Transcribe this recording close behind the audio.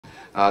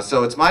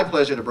So it's my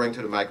pleasure to bring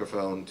to the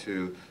microphone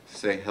to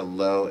say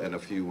hello and a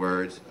few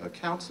words a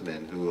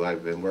councilman who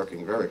I've been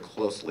working very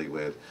closely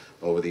with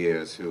over the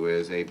years, who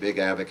is a big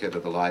advocate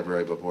of the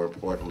library, but more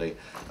importantly,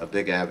 a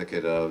big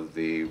advocate of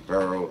the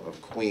borough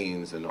of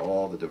Queens and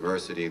all the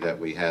diversity that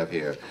we have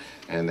here.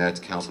 And that's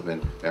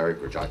Councilman Barry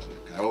Grajacek.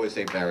 I always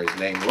say Barry's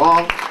name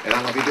wrong, and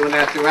I'm going to be doing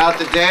that throughout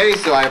the day,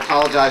 so I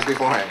apologize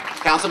beforehand.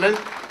 Councilman?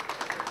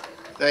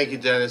 Thank you,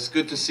 Dennis.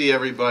 Good to see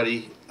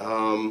everybody.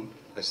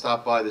 I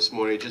stopped by this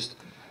morning. Just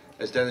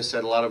as Dennis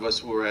said, a lot of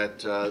us were at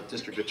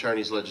District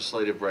Attorney's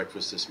legislative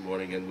breakfast this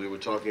morning, and we were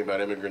talking about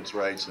immigrants'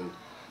 rights and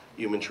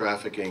human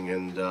trafficking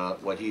and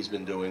what he's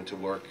been doing to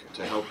work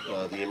to help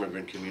the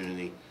immigrant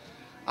community.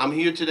 I'm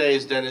here today,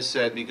 as Dennis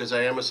said, because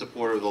I am a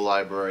supporter of the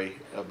library,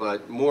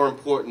 but more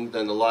important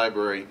than the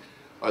library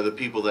are the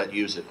people that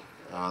use it.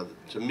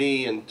 To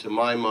me and to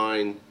my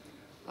mind,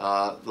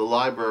 the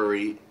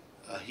library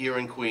here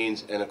in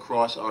Queens and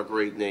across our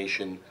great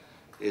nation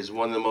is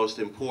one of the most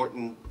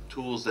important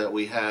tools that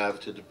we have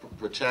to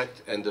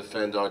protect and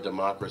defend our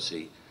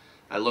democracy.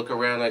 I look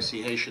around, I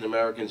see Haitian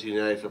Americans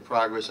United for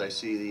Progress, I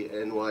see the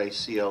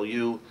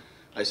NYCLU,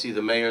 I see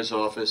the mayor's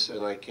office,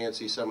 and I can't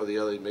see some of the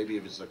other, maybe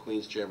if it's the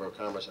Queens Chamber of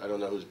Commerce, I don't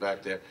know who's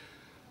back there.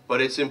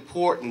 But it's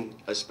important,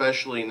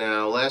 especially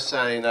now. Last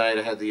Saturday night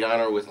I had the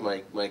honor with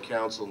my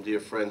counsel and dear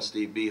friend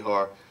Steve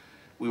Bihar.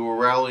 We were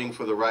rallying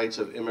for the rights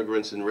of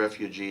immigrants and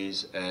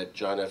refugees at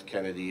John F.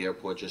 Kennedy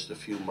Airport, just a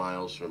few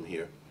miles from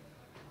here.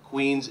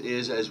 Queens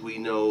is, as we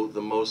know,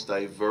 the most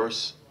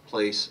diverse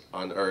place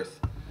on earth.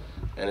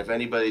 And if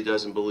anybody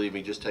doesn't believe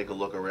me, just take a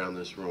look around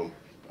this room.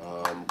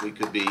 We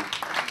could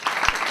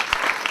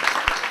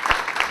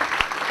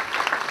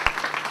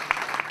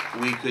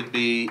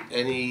be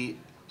any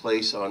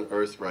place on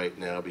earth right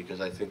now,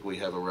 because I think we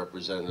have a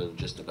representative of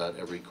just about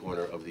every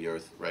corner of the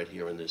earth right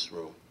here in this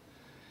room.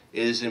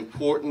 It is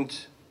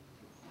important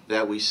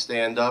that we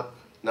stand up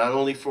not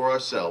only for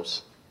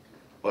ourselves,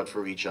 but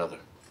for each other.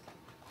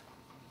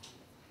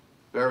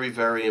 Very,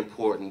 very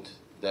important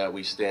that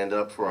we stand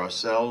up for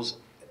ourselves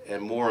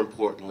and, more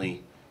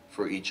importantly,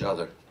 for each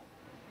other.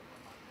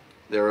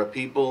 There are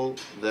people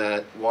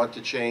that want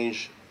to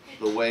change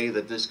the way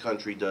that this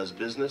country does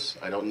business.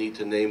 I don't need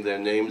to name their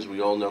names.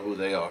 We all know who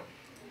they are.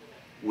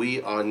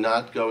 We are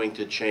not going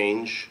to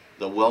change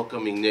the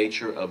welcoming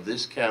nature of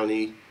this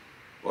county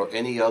or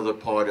any other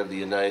part of the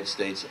United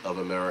States of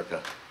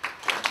America.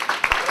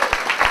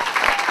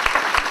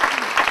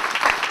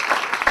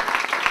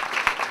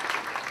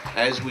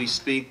 As we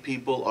speak,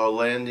 people are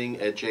landing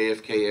at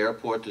JFK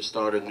Airport to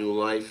start a new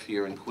life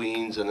here in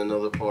Queens and in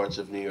other parts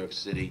of New York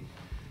City.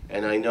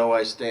 And I know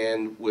I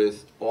stand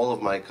with all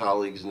of my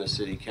colleagues in the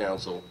City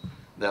Council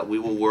that we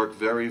will work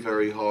very,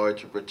 very hard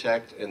to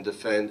protect and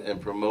defend and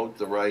promote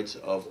the rights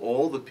of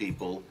all the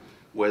people,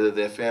 whether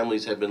their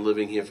families have been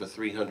living here for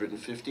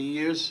 350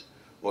 years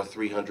or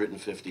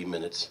 350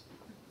 minutes.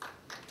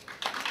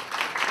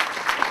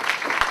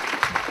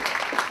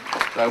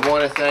 I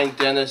want to thank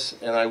Dennis,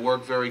 and I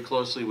work very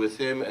closely with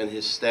him and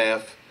his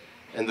staff,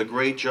 and the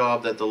great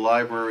job that the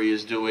library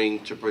is doing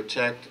to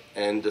protect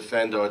and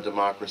defend our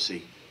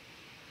democracy.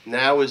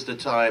 Now is the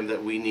time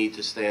that we need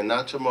to stand,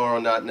 not tomorrow,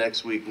 not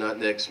next week, not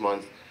next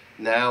month.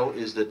 Now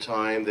is the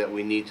time that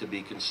we need to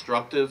be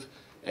constructive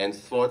and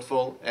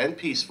thoughtful and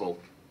peaceful,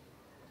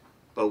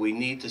 but we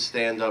need to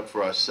stand up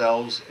for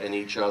ourselves and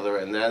each other,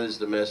 and that is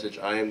the message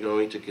I am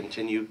going to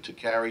continue to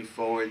carry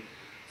forward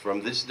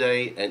from this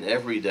day and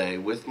every day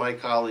with my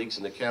colleagues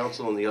in the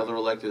council and the other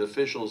elected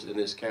officials in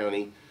this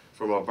county,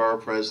 from our borough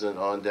president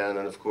on down,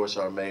 and of course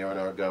our mayor and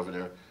our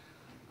governor.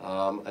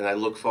 And I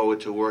look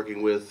forward to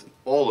working with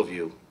all of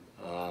you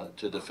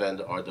to defend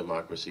our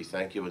democracy.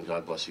 Thank you, and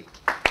God bless you.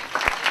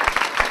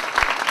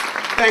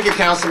 Thank you,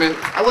 Councilman.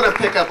 I want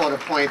to pick up on a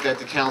point that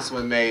the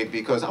Councilman made,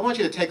 because I want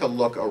you to take a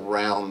look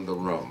around the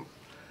room.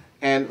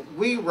 And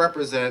we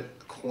represent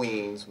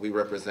Queens, we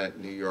represent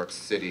New York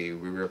City,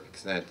 we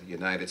represent the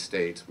United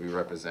States, we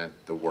represent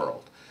the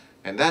world.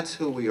 And that's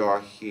who we are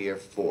here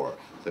for.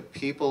 The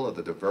people of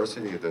the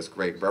diversity of this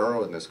great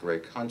borough and this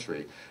great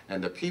country,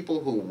 and the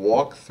people who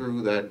walk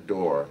through that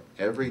door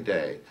every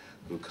day,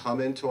 who come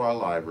into our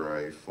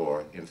library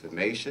for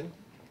information,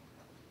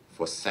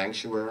 for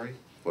sanctuary,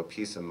 for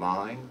peace of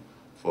mind,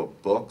 for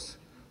books,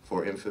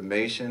 for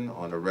information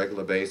on a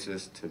regular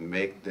basis to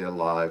make their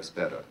lives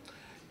better.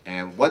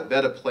 And what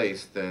better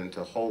place than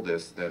to hold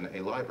this than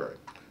a library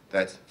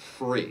that's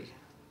free,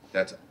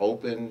 that's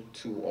open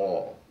to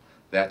all,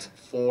 that's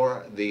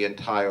for the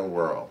entire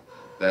world,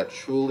 that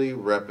truly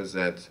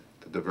represents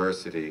the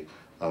diversity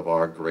of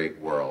our great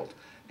world.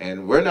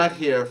 And we're not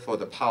here for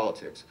the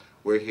politics,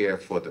 we're here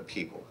for the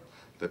people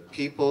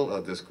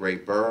of this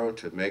great borough,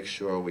 to make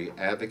sure we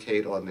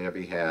advocate on their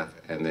behalf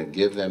and then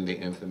give them the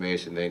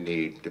information they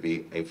need to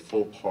be a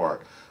full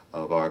part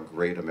of our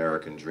great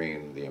American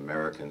dream, the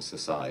American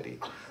society.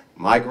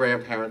 My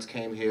grandparents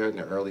came here in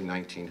the early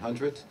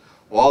 1900s.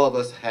 All of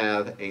us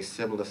have a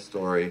similar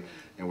story,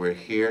 and we're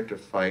here to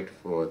fight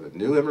for the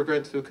new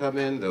immigrants who come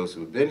in, those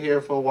who've been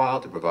here for a while,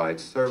 to provide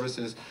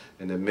services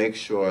and to make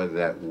sure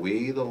that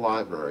we, the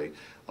library,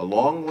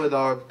 along with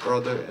our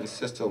brother and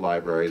sister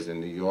libraries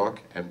in New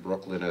York and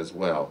Brooklyn as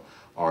well,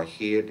 are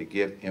here to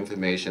give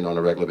information on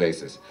a regular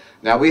basis.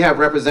 Now, we have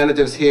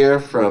representatives here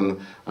from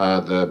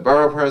the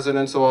Borough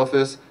President's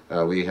Office,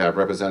 we have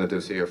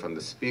representatives here from the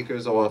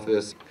Speaker's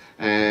Office,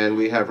 and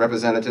we have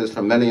representatives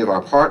from many of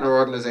our partner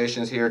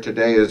organizations here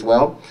today as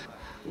well.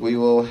 We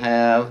will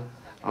have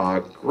a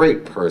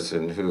great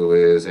person who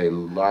is a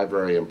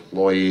library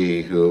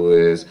employee, who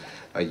is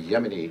a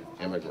Yemeni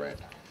immigrant,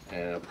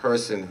 and a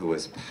person who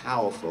is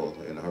powerful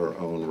in her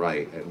own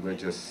right. And we're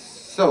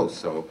just so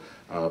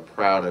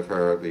proud of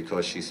her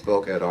because she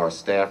spoke at our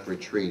staff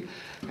retreat.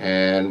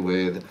 And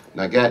with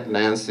Naget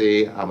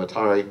Nancy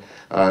Amatari,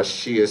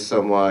 she is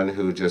someone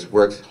who just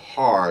works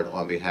hard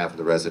on behalf of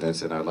the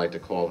residents, and I'd like to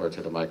call her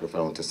to the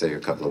microphone to say a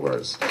couple of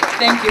words.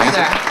 Thank you,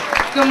 sir.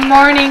 Good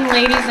morning,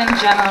 ladies and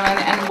gentlemen,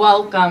 and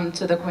welcome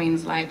to the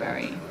Queens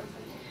Library.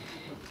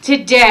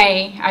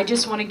 Today, I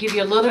just want to give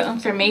you a little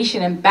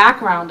information and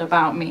background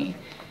about me,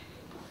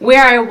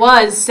 where I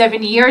was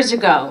 7 years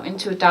ago in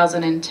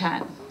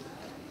 2010.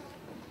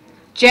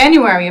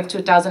 January of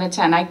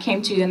 2010, I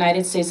came to the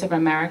United States of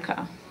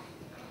America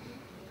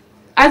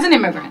as an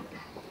immigrant,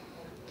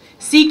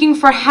 seeking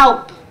for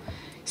help,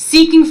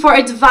 seeking for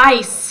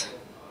advice.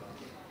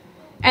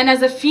 And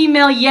as a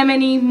female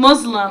Yemeni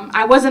Muslim,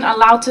 I wasn't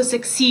allowed to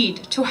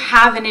succeed, to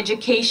have an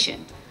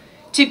education,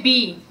 to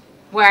be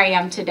where I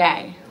am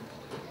today.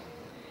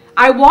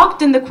 I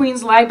walked in the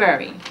Queens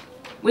Library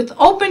with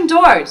open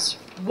doors,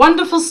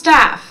 wonderful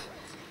staff,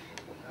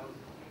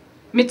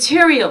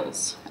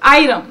 materials,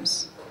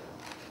 items,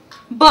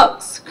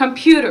 books,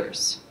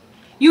 computers,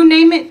 you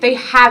name it, they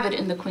have it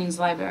in the Queens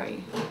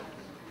Library.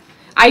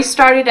 I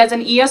started as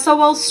an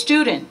ESOL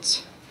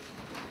student,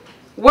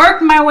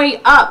 worked my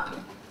way up,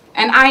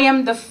 and I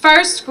am the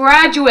first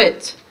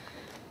graduate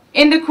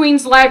in the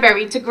Queens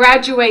Library to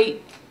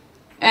graduate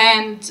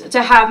and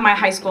to have my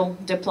high school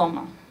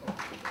diploma.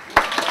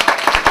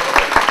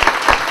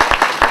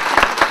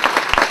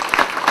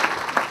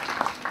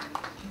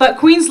 But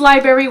Queens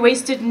Library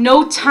wasted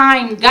no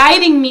time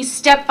guiding me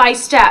step by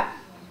step,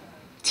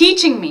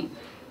 teaching me.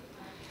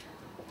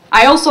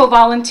 I also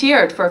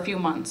volunteered for a few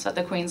months at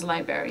the Queens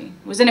Library.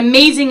 It was an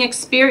amazing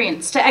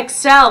experience to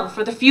excel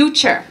for the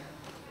future.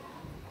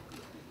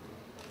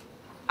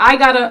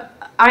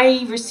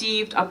 I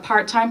received a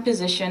part-time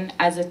position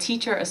as a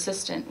teacher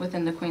assistant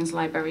within the Queens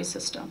Library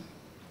system.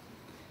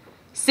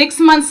 6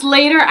 months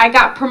later, I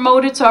got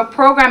promoted to a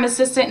program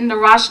assistant in the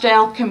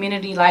Rochdale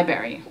Community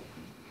Library.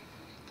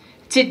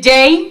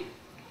 Today,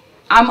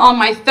 I'm on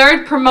my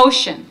 3rd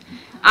promotion.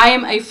 I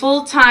am a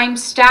full-time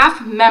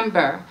staff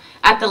member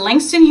at the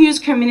Langston Hughes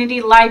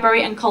Community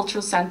Library and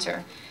Cultural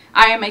Center.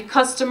 I am a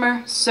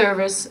customer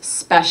service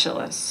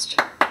specialist.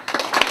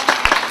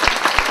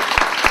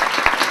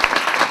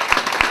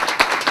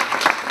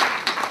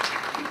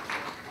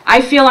 I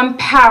feel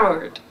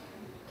empowered.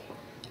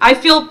 I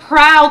feel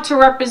proud to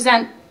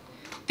represent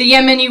the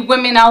Yemeni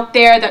women out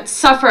there that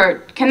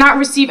suffered, cannot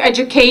receive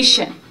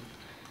education.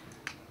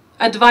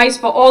 Advice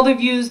for all of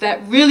you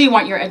that really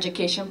want your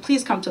education,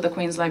 please come to the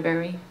Queens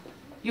Library.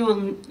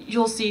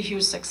 You'll see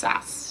huge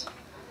success.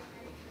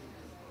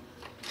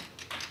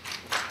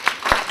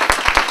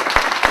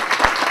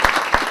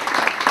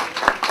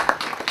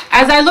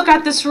 As I look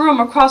at this room,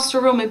 across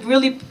the room, it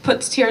really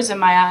puts tears in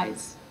my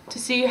eyes to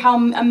see how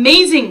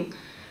amazing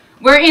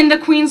we're in the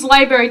Queens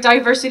Library,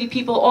 diversity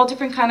people, all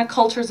different kind of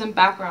cultures and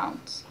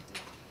backgrounds.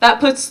 That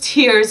puts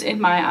tears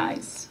in my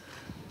eyes.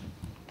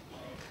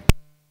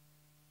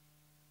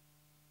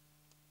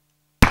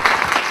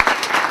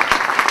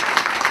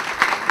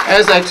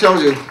 As I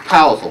told you,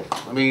 powerful.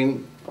 I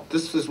mean,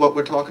 this is what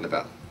we're talking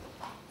about.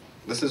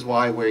 This is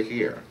why we're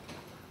here.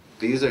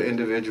 These are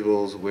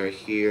individuals we're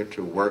here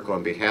to work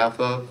on behalf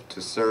of,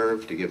 to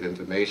serve, to give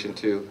information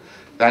to.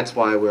 That's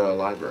why we're a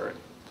library.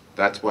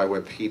 That's why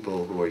we're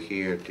people who are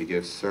here to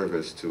give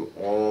service to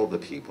all the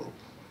people.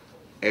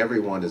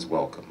 Everyone is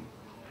welcome.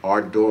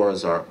 Our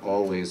doors are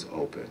always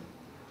open.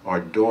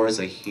 Our doors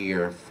are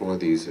here for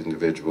these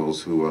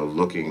individuals who are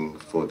looking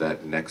for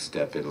that next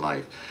step in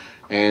life.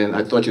 And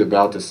I thought you were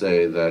about to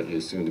say that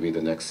you're soon to be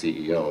the next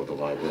CEO of the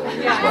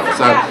library as well.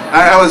 So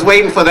I was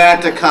waiting for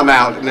that to come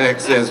out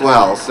next as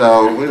well.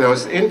 So, you know,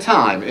 it's in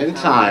time.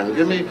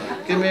 Give me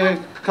a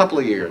couple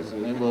of years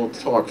and then we'll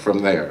talk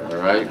from there, all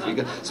right?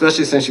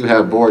 Especially since you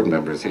have board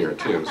members here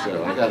too.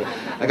 So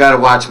I gotta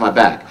watch my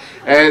back.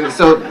 And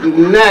so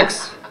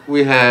next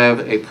we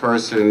have a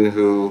person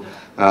who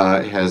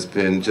has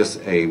been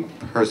just a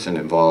person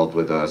involved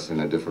with us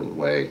in a different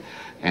way.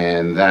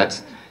 And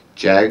that's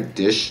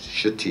Jagdish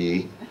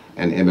Shetty,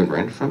 an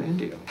immigrant from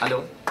India.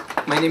 Hello,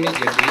 my name is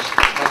Jagdish,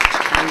 but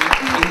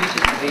my English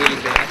is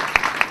really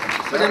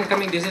bad. But I'm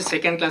coming, this is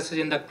second classes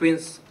in the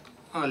Queen's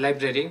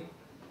Library.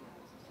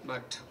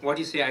 But what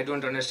you say, I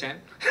don't understand.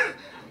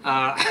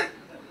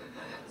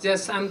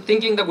 Just I'm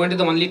thinking that going to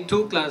the only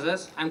 2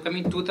 classes. I'm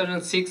coming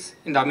 2006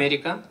 in the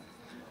America,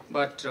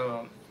 but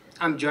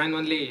I'm joined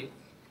only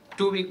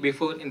 2 weeks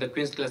before in the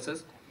Queen's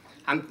classes.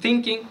 I'm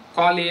thinking,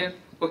 call here,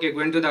 okay,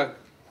 going to the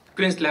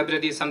Queen's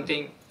Library is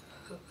something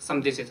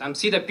some disease. I'm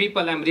see the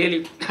people, I'm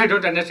really, I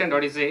don't understand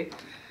what you say.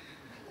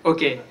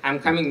 Okay, I'm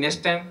coming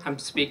next time, I'm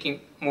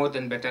speaking more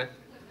than better.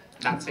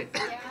 That's it.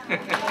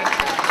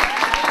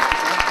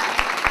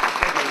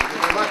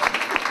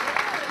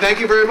 Thank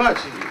you very much.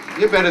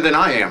 You're better than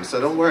I am,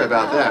 so don't worry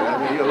about that.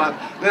 I mean, you're a lot.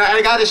 Now,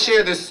 I got to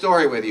share this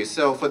story with you.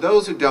 So for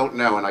those who don't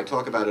know, and I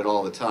talk about it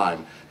all the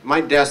time,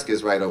 my desk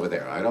is right over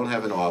there. I don't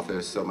have an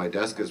office, so my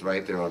desk is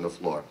right there on the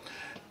floor.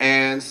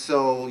 And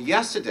so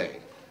yesterday,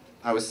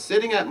 I was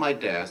sitting at my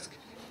desk,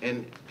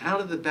 and out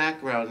of the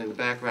background,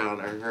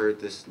 I heard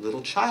this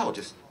little child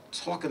just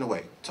talking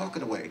away.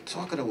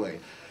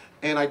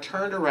 And I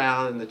turned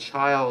around, and the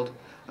child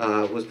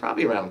was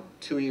probably around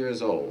 2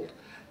 years old.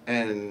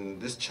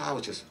 And this child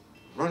was just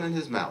running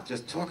his mouth,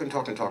 just talking.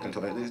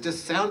 It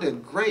just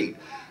sounded great.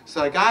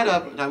 So I got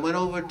up and I went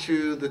over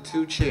to the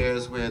 2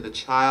 chairs where the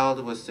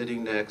child was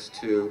sitting next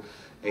to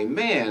a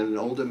man, an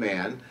older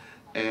man,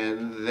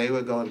 and they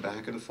were going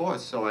back and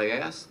forth. So I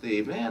asked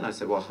the man, I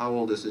said, well, how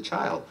old is the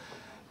child?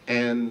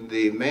 And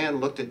the man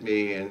looked at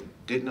me and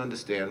didn't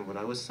understand what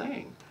I was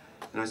saying.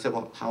 And I said,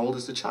 well, how old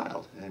is the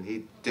child? And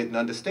he didn't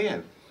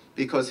understand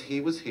because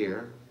he was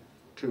here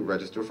to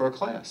register for a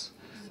class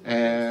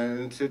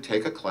and to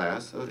take a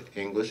class of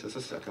English as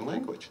a second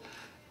language.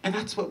 And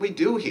that's what we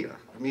do here.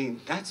 I mean,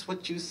 that's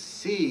what you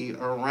see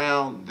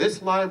around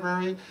this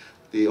library,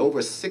 the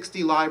over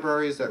 60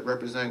 libraries that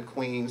represent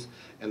Queens,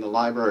 and the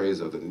libraries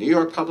of the New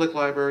York Public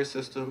Library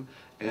System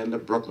and the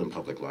Brooklyn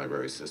Public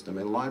Library System,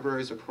 and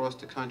libraries across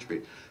the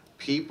country.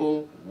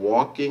 People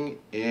walking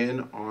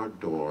in our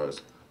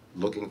doors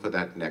looking for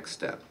that next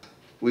step.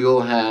 We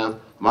will have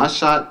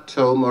Mashat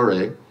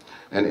Tomore,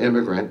 an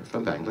immigrant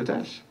from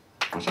Bangladesh.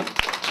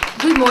 Mashat.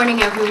 Good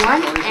morning,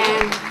 everyone,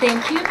 and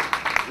thank you,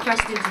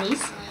 President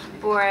Denise,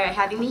 for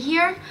having me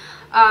here.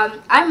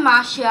 I'm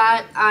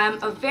Masha.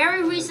 I'm a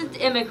very recent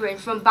immigrant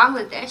from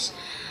Bangladesh.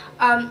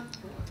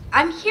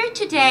 I'm here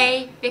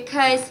today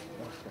because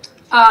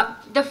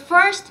the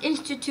first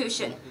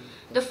institution,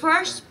 the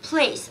first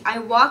place I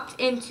walked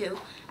into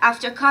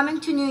after coming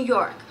to New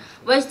York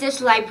was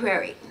this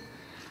library.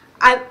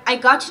 I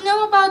got to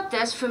know about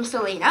this from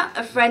Selena,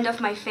 a friend of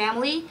my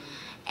family,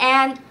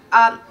 and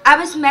I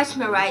was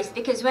mesmerized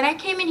because when I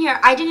came in here,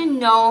 I didn't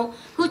know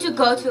who to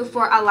go to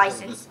for a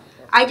license.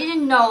 I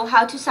didn't know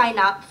how to sign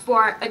up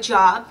for a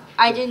job.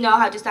 I didn't know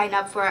how to sign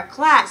up for a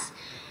class.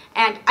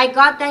 And I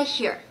got that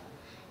here.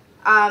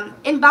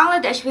 In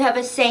Bangladesh, we have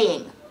a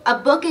saying, a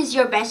book is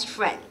your best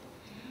friend.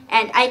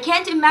 And I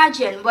can't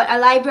imagine what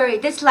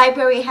this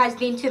library has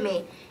been to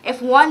me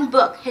if one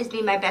book has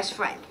been my best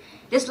friend.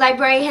 This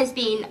library has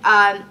been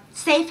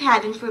safe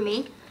haven for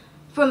me.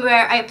 From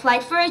where I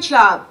applied for a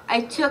job,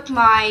 I took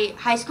my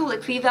high school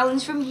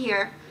equivalence from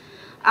here.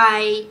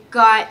 I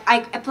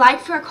applied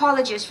for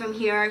colleges from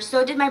here,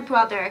 so did my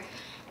brother.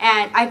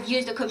 And I've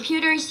used the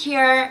computers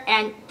here,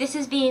 and this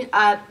has been,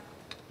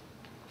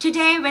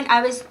 today when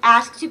I was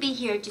asked to be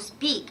here to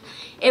speak,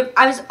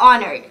 I was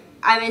honored.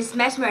 I was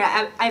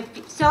mesmerized. I'm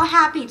so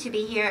happy to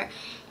be here.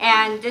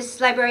 And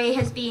this library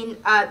has been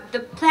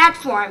the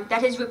platform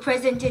that has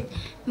represented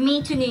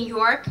me to New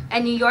York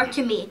and New York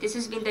to me. This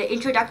has been the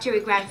introductory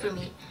grant for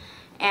me.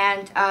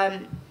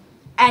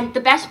 And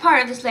the best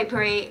part of this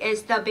library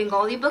is the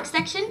Bengali book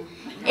section.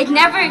 It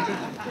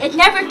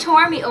never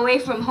tore me away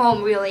from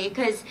home, really,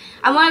 because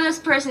I'm one of those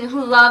person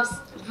who loves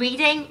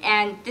reading,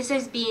 and this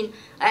has been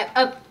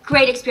a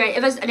great experience.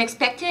 It was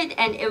unexpected,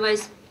 and it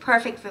was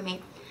perfect for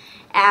me.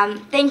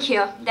 Thank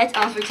you. That's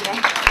all for today.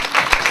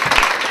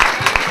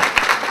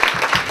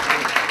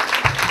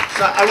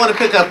 So I want to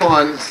pick up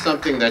on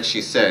something that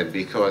she said,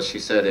 because she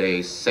said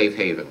a safe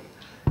haven.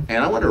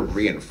 And I want to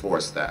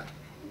reinforce that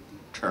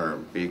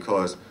term,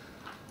 because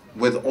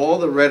with all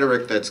the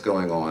rhetoric that's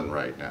going on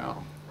right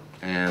now,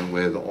 and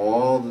with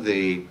all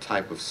the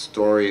type of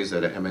stories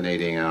that are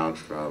emanating out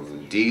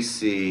from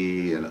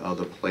DC and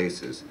other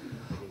places,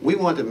 we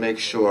want to make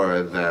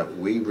sure that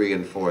we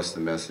reinforce the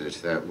message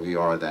that we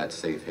are that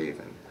safe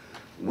haven.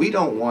 We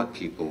don't want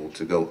people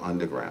to go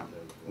underground.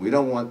 We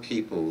don't want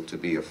people to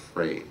be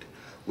afraid.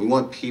 We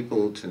want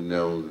people to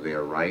know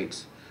their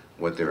rights,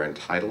 what they're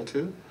entitled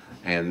to,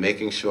 and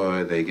making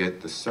sure they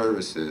get the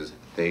services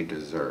they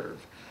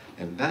deserve.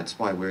 And that's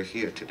why we're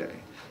here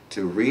today,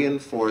 to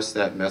reinforce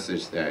that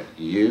message that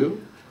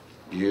you,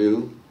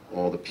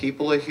 all the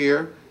people are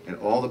here, and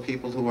all the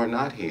people who are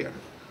not here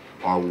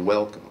are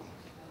welcome.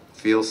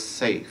 Feel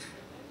safe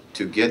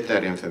to get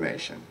that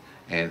information.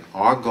 And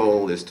our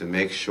goal is to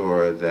make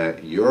sure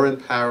that you're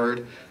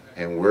empowered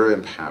and we're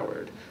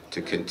empowered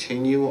to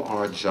continue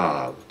our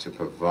job to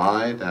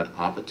provide that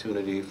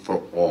opportunity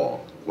for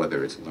all,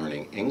 whether it's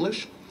learning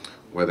English,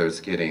 whether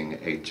it's getting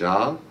a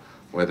job,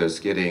 whether it's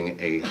getting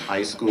a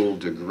high school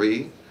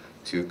degree,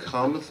 to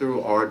come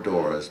through our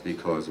doors,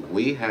 because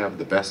we have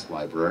the best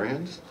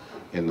librarians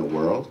in the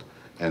world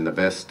and the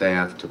best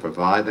staff to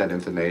provide that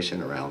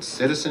information around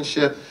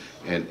citizenship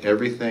and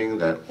everything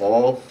that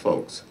all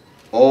folks,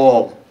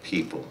 all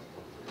people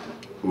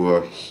who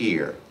are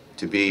here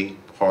to be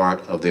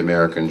part of the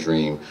American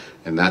dream,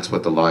 and that's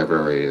what the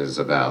library is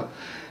about.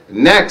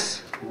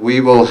 Next,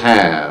 we will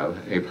have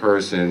a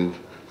person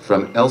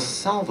from El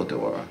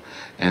Salvador,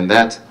 and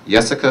that's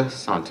Jessica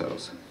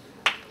Santos.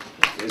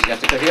 Is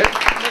Jessica here?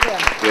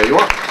 There you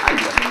are. Hi,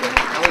 Jessica.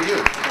 How are you?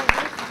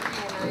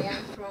 And I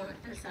am from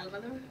El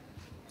Salvador.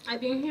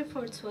 I've been here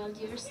for 12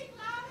 years.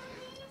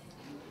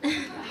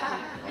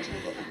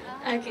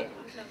 Okay.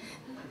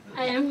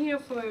 I am here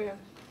for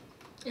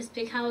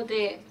speak how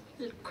the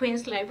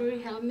Queen's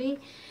Library helped me.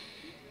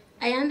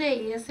 I am the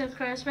ESL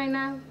class right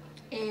now,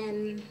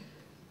 and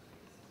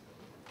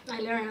I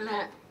learned a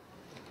lot.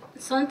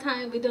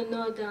 Sometimes we don't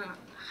know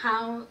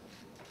how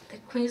the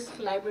Queen's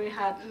Library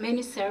had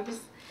many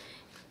services,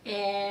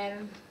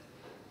 and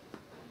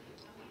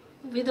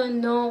we don't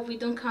know, we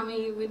don't come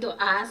in, we don't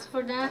ask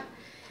for that.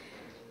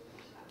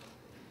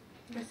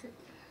 That's it.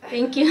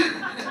 Thank you.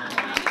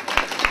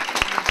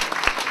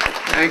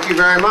 Thank you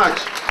very much.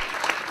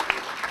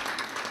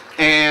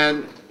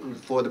 And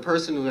for the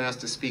person who has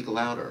to speak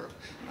louder,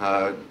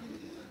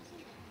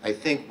 I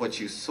think what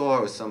you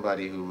saw was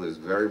somebody who was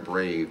very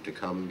brave to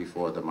come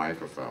before the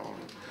microphone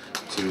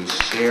to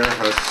share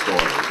her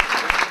story.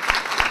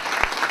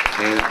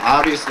 And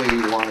obviously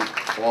we want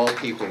all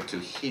people to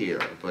hear,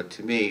 but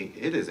to me,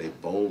 it is a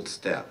bold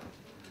step,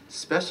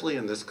 especially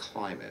in this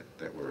climate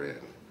that we're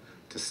in,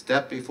 to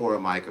step before a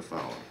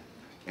microphone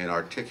and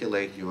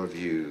articulate your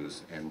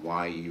views and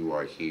why you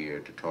are here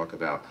to talk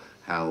about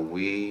how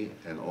we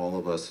and all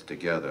of us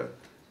together,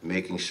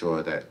 making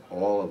sure that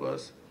all of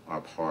us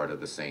are part of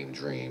the same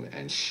dream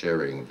and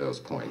sharing those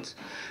points.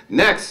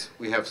 Next,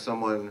 we have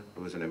someone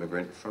who is an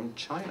immigrant from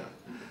China,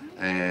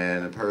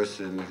 and a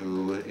person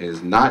who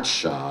is not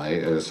shy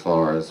as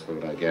far as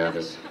what I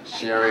gather,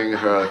 sharing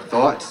her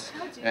thoughts,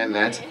 and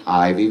that's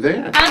Ivy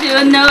Van. How do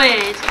you know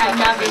it? I'm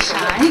not be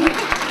shy.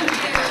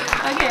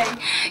 Okay.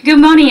 Good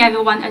morning,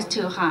 everyone. It's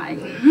too high.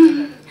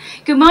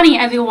 Good morning,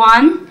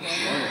 everyone.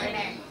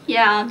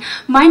 Yeah,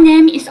 my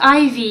name is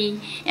Ivy,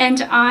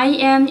 and I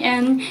am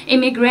an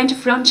immigrant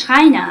from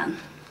China.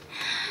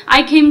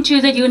 I came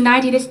to the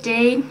United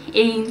States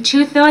in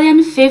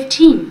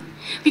 2015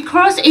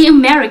 because in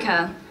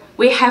America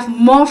we have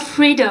more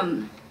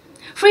freedom.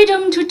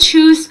 Freedom to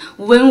choose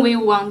when we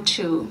want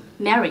to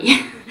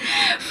marry.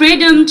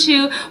 Freedom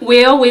to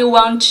where we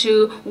want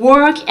to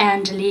work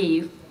and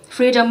live.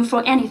 Freedom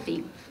for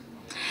anything.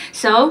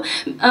 So,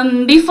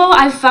 before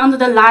I found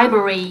the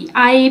library,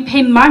 I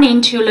paid money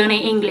to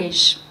learning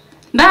English.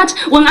 But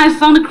when I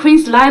found the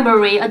Queen's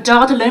Library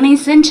Adult Learning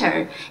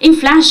Center in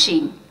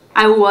Flushing,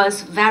 I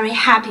was very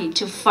happy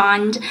to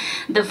find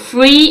the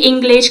free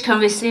English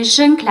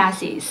conversation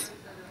classes.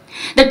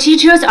 The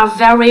teachers are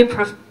very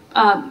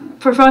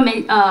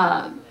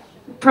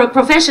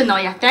professional.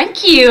 Yeah,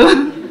 thank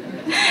you.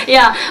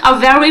 Yeah, are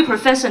very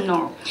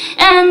professional.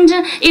 And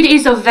it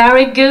is a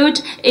very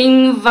good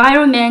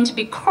environment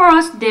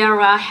because there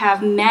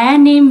have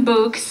many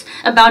books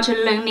about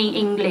learning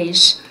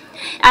English.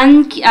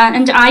 And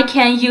I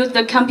can use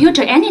the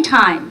computer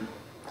anytime.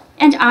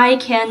 And I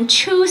can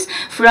choose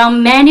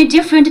from many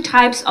different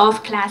types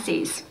of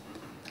classes.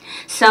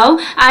 So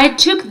I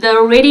took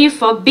the Ready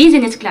for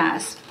Business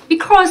class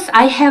because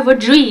I have a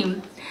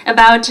dream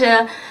about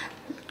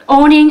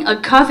owning a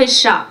coffee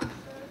shop.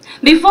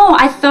 Before,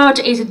 I thought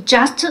it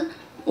just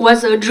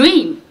was a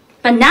dream,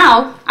 but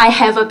now I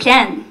have a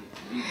plan.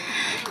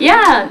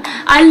 Yeah,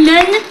 I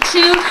learned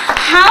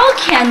how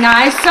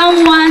can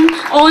someone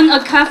own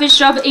a coffee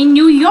shop in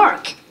New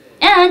York,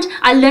 and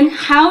I learned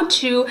how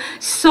to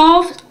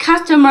solve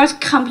customers'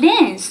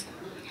 complaints,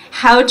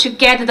 how to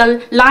get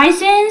the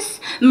license,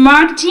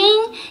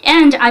 marketing,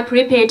 and I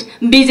prepared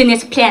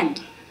business plan.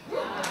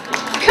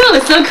 Cool,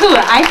 so cool.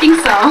 I think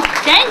so.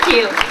 Thank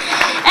you.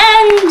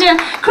 And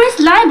Queen's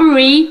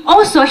Library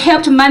also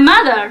helped my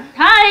mother.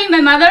 Hi,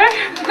 my mother.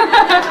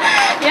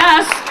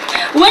 Yes.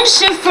 When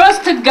she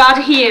first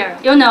got here,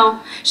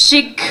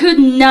 she could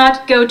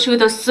not go to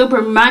the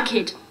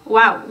supermarket.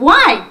 Wow.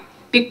 Why?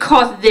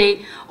 Because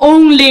they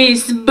only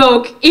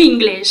spoke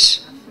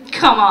English.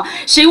 Come on.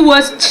 She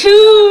was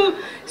too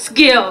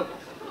skilled.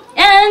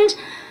 And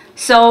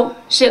so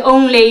she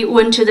only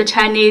went to the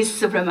Chinese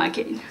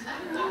supermarket.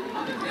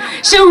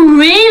 She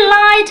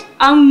relied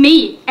on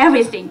me,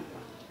 everything.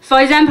 For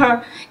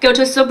example, go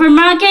to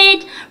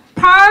supermarket,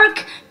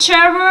 park,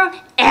 travel,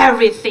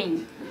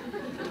 everything.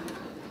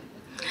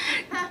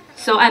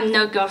 So I'm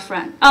no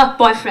girlfriend. Oh,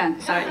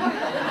 boyfriend, sorry.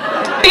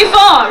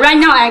 Before, right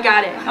now I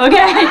got it,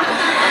 okay?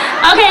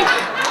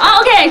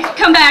 Okay,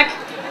 come back.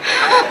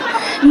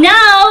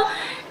 Now,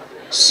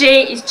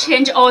 she is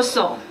changed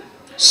also.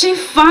 She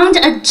found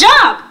a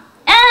job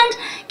and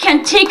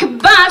can take a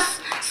bus,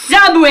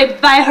 subway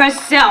by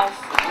herself.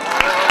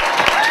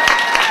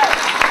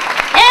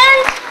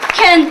 And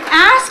can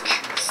ask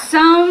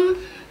some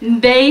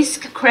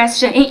basic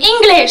question in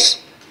English.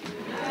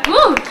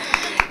 Woo.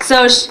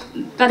 So,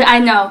 but I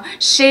know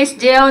she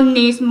still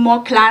needs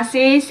more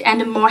classes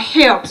and more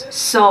help.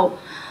 So,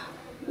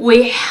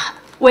 we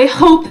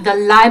hope the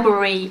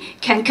library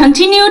can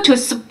continue to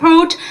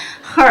support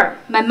her,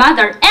 my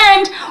mother,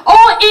 and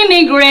all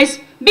immigrants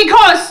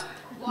because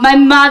my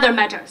mother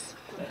matters.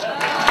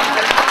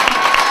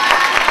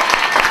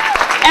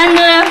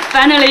 And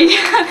finally,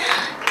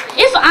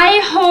 if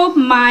I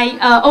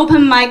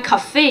open my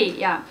cafe,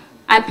 yeah,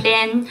 I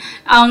plan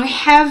on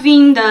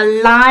having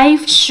the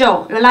live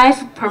show,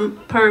 live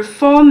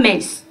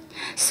performance.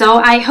 So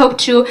I hope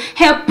to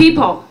help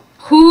people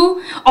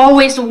who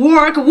always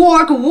work.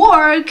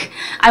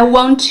 I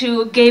want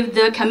to give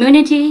the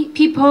community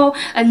people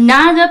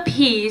another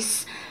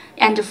peace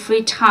and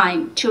free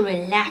time to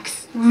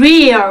relax,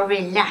 real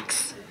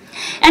relax.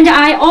 And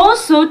I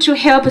also to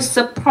help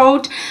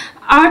support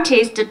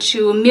artists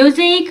to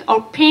music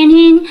or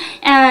painting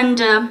and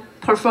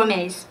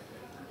performance.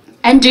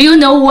 And do you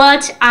know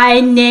what I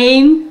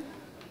name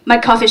my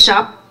coffee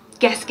shop?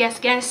 Guess.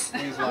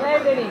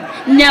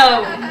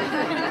 No.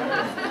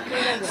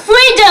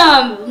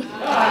 Freedom.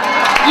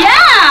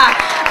 Yeah.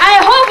 I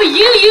hope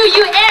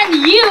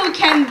you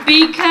can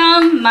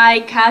become my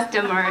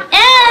customer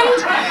and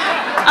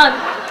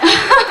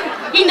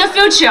in the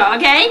future,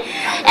 okay?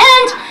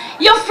 And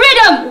your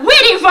freedom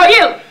waiting for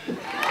you.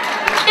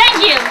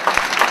 Thank you.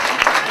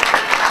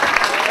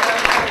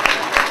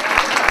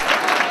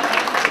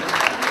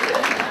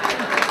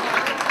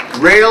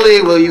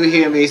 Rarely will you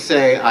hear me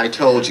say, "I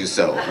told you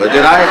so." But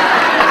did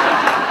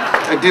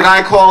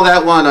I call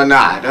that one or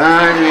not?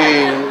 I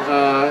mean,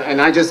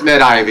 and I just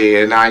met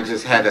Ivy, and I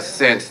just had a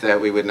sense that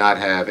we would not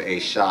have a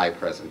shy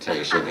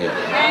presentation here.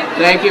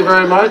 Thank you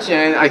very much,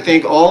 and I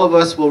think all of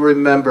us will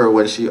remember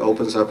when she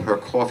opens up her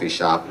coffee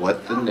shop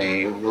what the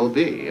name will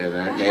be, and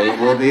that name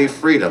will be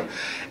Freedom.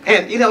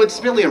 And you know, it's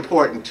really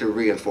important to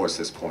reinforce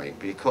this point,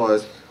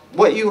 because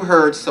what you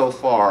heard so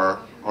far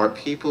are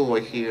people who are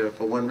here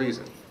for one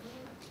reason,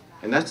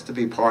 and that's to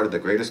be part of the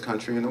greatest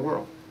country in the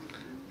world,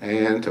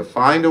 and to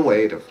find a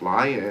way to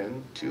fly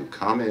in, to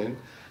come in,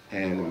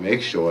 and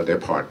make sure they're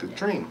part of the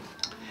dream.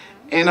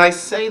 And I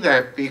say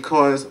that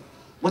because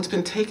what's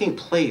been taking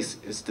place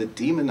is the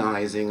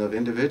demonizing of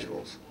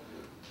individuals,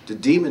 the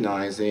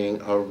demonizing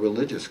of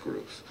religious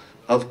groups,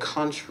 of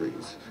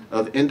countries,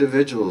 of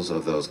individuals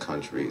of those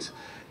countries.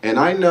 And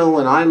I know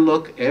when I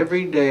look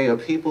every day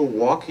at people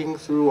walking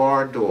through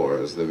our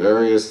doors, the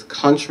various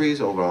countries,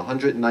 over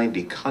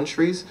 190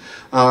 countries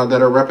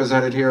that are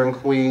represented here in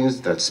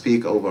Queens, that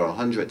speak over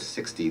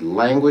 160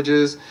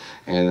 languages,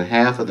 and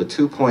half of the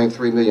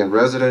 2.3 million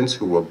residents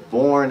who were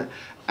born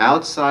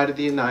outside of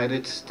the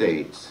United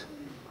States,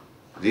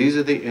 these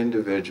are the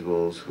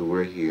individuals who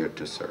we're here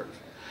to serve.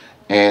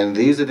 And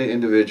these are the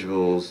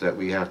individuals that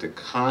we have to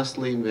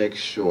constantly make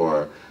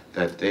sure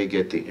that they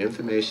get the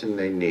information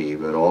they need,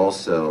 but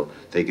also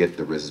they get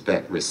the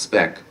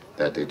respect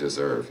that they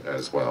deserve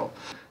as well.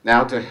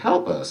 Now, to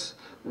help us,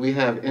 we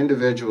have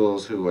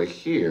individuals who are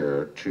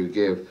here to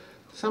give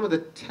some of the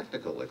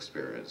technical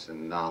experience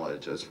and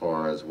knowledge as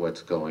far as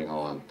what's going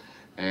on.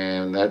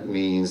 And that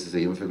means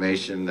the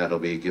information that'll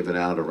be given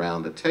out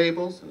around the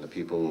tables, and the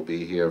people will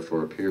be here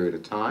for a period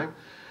of time.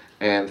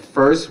 And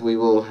first, we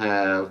will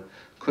have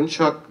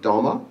Kunchuk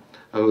Doma,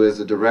 who is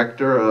the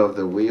director of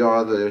the We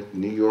Are the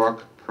New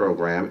York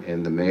program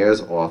in the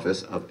Mayor's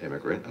Office of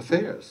Immigrant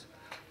Affairs.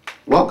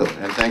 Welcome,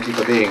 and thank you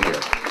for being here.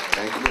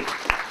 Thank you.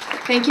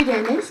 Thank you,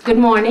 Dennis. Good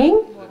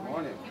morning. Good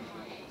morning.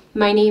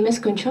 My name is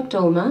Kunchuk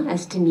Dolma,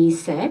 as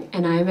Denise said,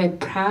 and I am a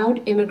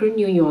proud immigrant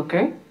New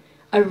Yorker,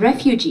 a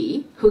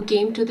refugee who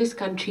came to this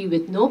country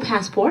with no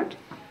passport,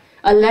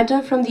 a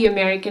letter from the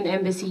American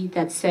Embassy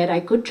that said I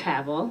could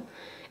travel,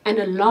 and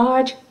a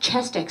large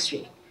chest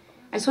X-ray.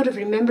 I sort of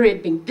remember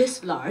it being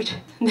this large,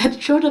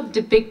 that sort of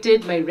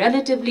depicted my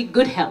relatively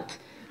good health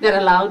that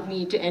allowed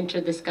me to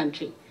enter this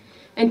country.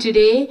 And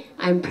today,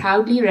 I'm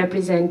proudly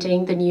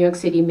representing the New York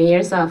City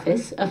Mayor's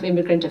Office of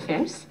Immigrant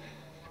Affairs,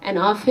 an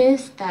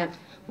office that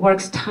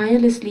works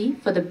tirelessly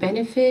for the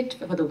benefit,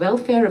 for the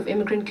welfare of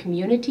immigrant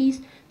communities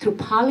through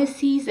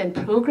policies and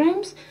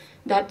programs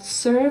that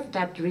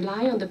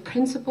rely on the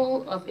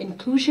principle of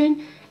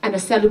inclusion and a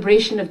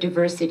celebration of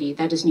diversity,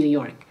 that is New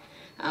York.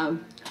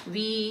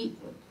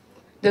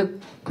 The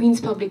Queens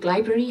Public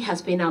Library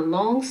has been a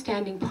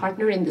long-standing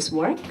partner in this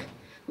work,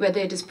 whether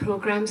it is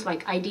programs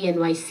like ID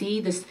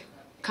NYC, this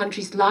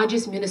country's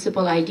largest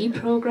municipal ID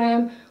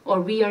program, or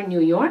We Are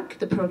New York,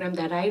 the program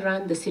that I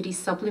run, the city's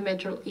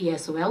supplemental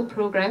ESOL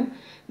program.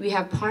 We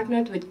have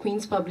partnered with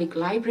Queens Public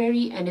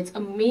Library and its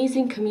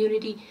amazing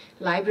community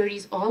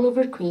libraries all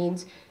over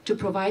Queens to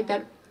provide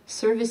that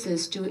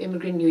services to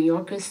immigrant New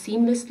Yorkers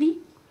seamlessly.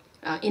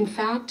 In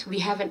fact, we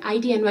have an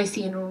ID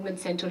NYC enrollment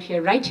center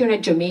here, right here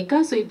at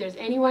Jamaica. So if there's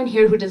anyone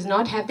here who does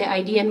not have the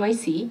ID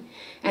NYC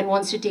and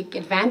wants to take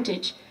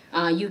advantage,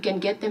 you can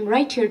get them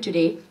right here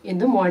today in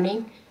the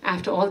morning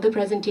after all the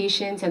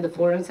presentations and the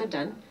forums are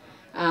done.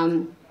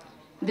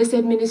 This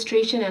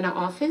administration and our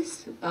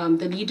office,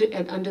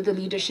 under the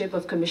leadership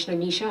of Commissioner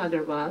Nisha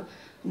Agarwal,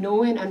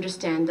 know and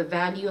understand the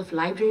value of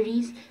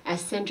libraries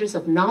as centers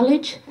of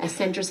knowledge, as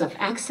centers of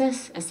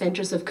access, as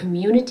centers of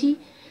community.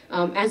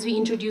 As we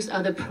introduce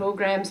other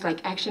programs like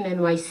Action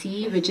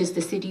NYC, which is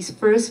the city's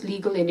first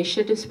legal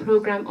initiatives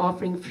program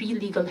offering free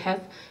legal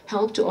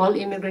help to all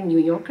immigrant New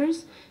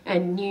Yorkers,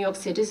 and New York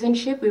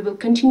citizenship, we will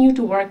continue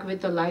to work with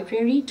the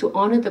library to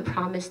honor the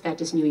promise that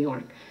is New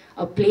York.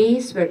 a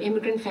place where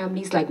immigrant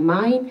families like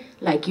mine,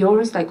 like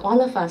yours, like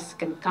all of us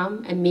can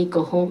come and make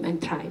a home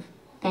and thrive.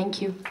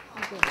 Thank you.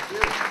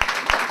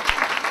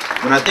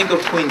 When I think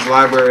of Queens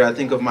Library, I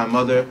think of my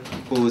mother,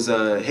 who was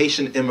a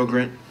Haitian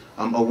immigrant,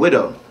 a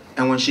widow.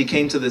 And when she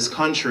came to this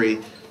country,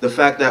 the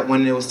fact that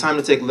when it was time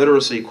to take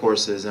literacy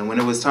courses and when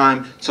it was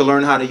time to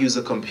learn how to use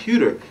a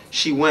computer,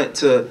 she went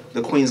to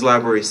the Queens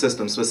Library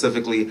system,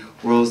 specifically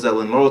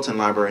Rosedale and Laurelton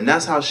Library. And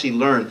that's how she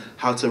learned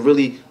how to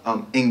really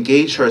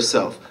engage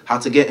herself, how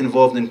to get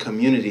involved in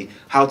community,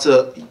 how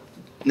to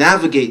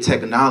navigate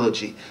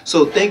technology.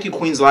 So thank you,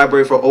 Queens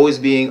Library, for always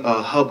being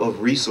a hub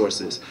of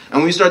resources. And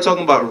when we start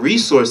talking about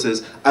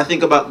resources, I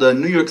think about the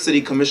New York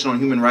City Commission on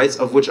Human Rights,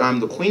 of which I'm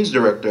the Queens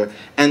Director,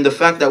 and the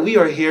fact that we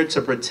are here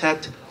to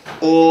protect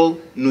all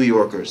New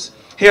Yorkers.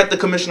 Here at the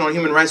Commission on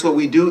Human Rights, what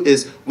we do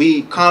is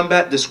we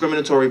combat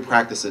discriminatory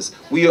practices.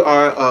 We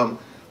are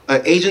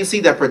an agency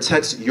that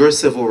protects your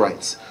civil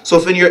rights. So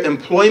if in your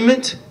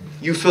employment,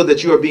 you feel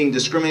that you are being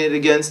discriminated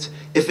against,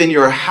 if in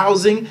your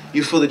housing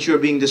you feel that you are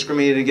being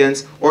discriminated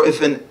against, or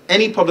if in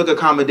any public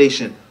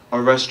accommodation,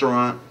 a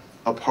restaurant,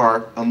 a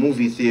park, a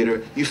movie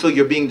theater, you feel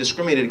you're being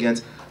discriminated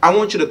against, I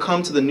want you to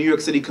come to the New York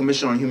City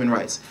Commission on Human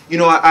Rights. You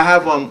know, I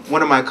have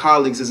one of my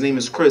colleagues, his name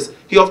is Chris,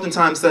 he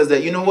oftentimes says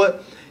that, you know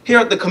what, here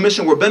at the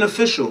Commission we're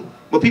beneficial,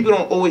 but people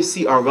don't always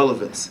see our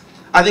relevance.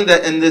 I think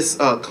that in this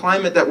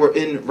climate that we're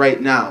in right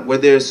now, where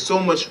there's so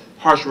much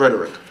harsh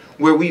rhetoric,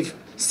 where we've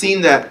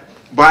seen that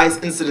bias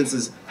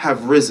incidences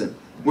have risen,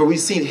 where we've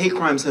seen hate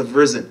crimes have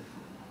risen,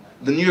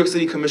 the New York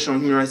City Commission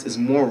on Human Rights is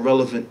more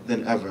relevant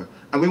than ever.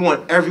 And we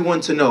want everyone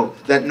to know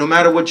that no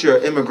matter what your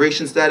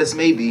immigration status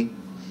may be,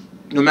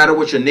 no matter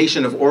what your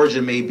nation of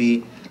origin may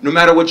be, no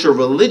matter what your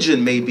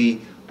religion may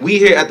be, we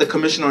here at the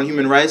Commission on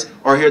Human Rights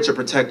are here to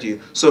protect you.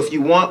 So if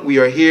you want, we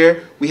are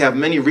here. We have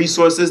many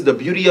resources. The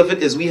beauty of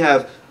it is we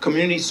have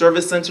community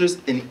service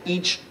centers in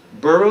each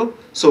borough,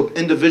 so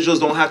individuals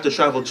don't have to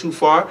travel too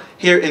far.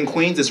 Here in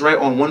Queens, it's right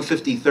on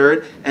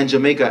 153rd and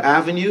Jamaica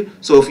Avenue.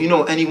 So if you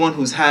know anyone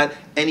who's had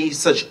any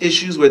such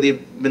issues where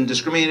they've been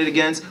discriminated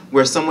against,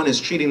 where someone is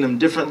treating them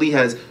differently,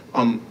 has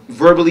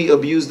verbally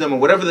abused them, or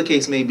whatever the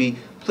case may be,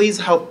 please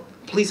help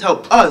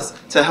us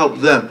to help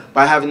them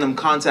by having them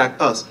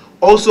contact us.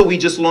 Also, we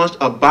just launched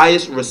a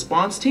bias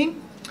response team.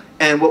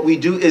 And what we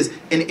do is,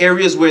 in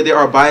areas where there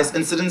are bias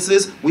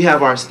incidences, we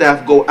have our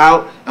staff go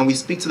out and we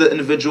speak to the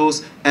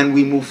individuals and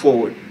we move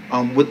forward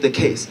with the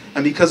case.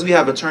 And because we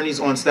have attorneys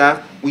on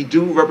staff, we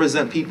do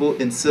represent people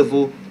in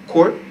civil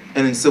court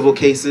and in civil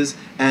cases.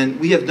 And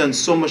we have done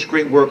so much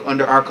great work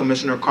under our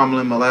Commissioner,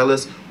 Carmelyn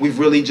Morales. We've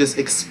really just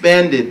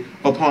expanded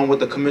upon what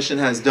the Commission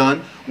has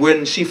done.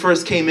 When she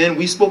first came in,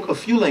 we spoke a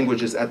few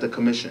languages at the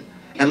Commission.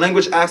 And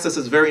language access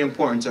is very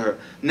important to her.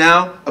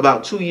 Now,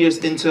 about 2 years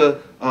into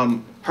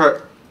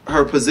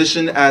her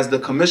position as the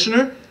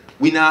commissioner,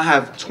 we now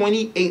have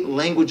 28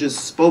 languages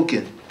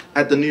spoken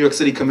at the New York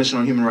City Commission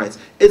on Human Rights.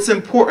 It's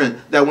important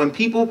that when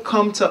people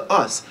come to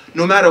us,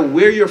 no matter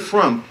where you're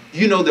from,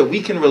 you know that we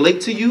can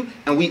relate to you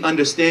and we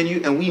understand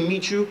you and we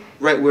meet you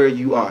right where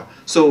you are.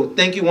 So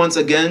thank you once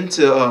again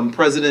to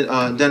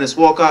President Dennis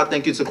Walcott.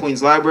 Thank you to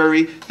Queens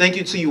Library. Thank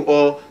you to you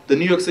all. The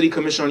New York City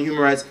Commission on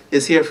Human Rights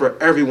is here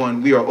for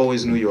everyone. We are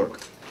always New York.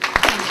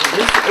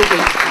 This is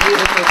a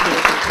beautiful,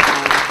 beautiful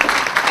town.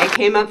 I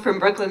came up from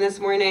Brooklyn this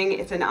morning.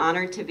 It's an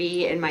honor to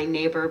be in my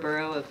neighbor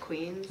borough of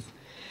Queens.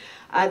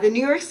 The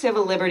New York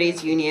Civil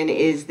Liberties Union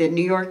is the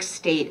New York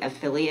State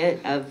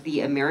affiliate of the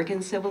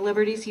American Civil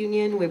Liberties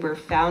Union. We were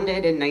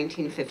founded in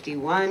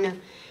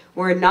 1951.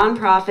 We're a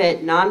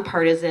nonprofit,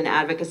 nonpartisan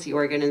advocacy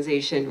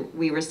organization.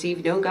 We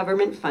receive no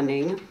government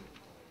funding,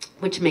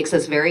 which makes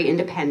us very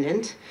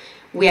independent.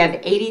 We have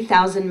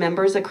 80,000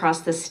 members across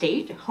the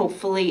state,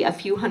 hopefully a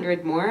few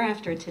hundred more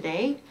after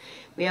today.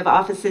 We have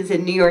offices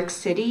in New York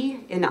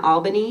City, in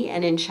Albany,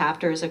 and in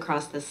chapters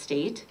across the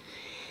state.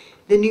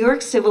 The New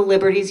York Civil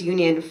Liberties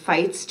Union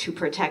fights to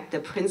protect the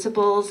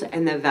principles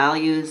and the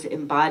values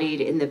embodied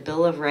in the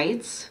Bill of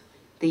Rights,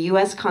 the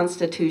U.S.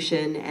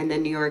 Constitution, and the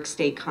New York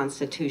State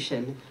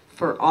Constitution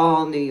for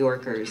all New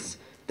Yorkers.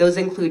 Those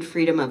include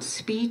freedom of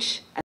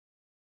speech,